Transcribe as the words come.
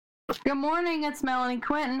Good morning, it's Melanie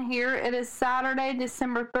Quinton here. It is Saturday,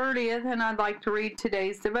 December 30th, and I'd like to read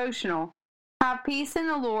today's devotional. Have peace in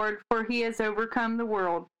the Lord, for he has overcome the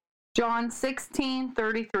world. John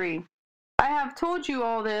 16:33. I have told you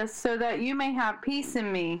all this so that you may have peace in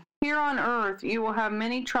me. Here on earth you will have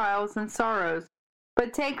many trials and sorrows,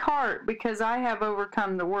 but take heart, because I have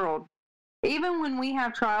overcome the world. Even when we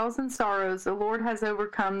have trials and sorrows, the Lord has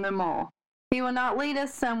overcome them all. He will not lead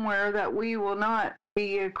us somewhere that we will not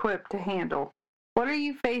be equipped to handle. What are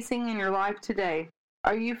you facing in your life today?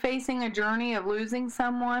 Are you facing a journey of losing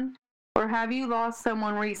someone, or have you lost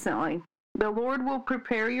someone recently? The Lord will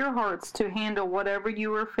prepare your hearts to handle whatever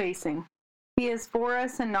you are facing. He is for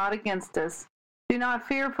us and not against us. Do not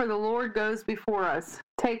fear, for the Lord goes before us.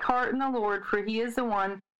 Take heart in the Lord, for he is the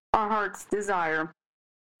one our hearts desire.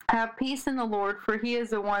 Have peace in the Lord, for he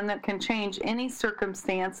is the one that can change any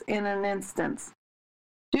circumstance in an instant.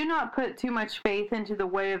 Do not put too much faith into the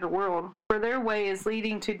way of the world, for their way is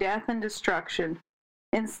leading to death and destruction.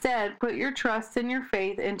 Instead, put your trust and your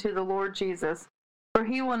faith into the Lord Jesus, for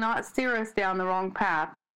he will not steer us down the wrong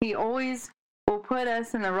path. He always will put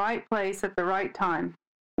us in the right place at the right time.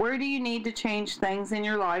 Where do you need to change things in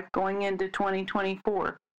your life going into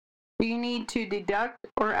 2024? Do you need to deduct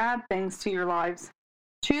or add things to your lives?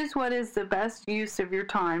 Choose what is the best use of your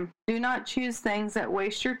time. Do not choose things that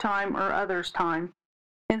waste your time or others' time.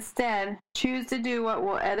 Instead, choose to do what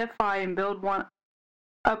will edify and build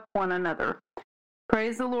up one another.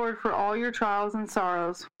 Praise the Lord for all your trials and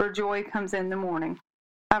sorrows, for joy comes in the morning.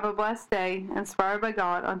 Have a blessed day, inspired by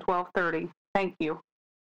God on 12:30. Thank you.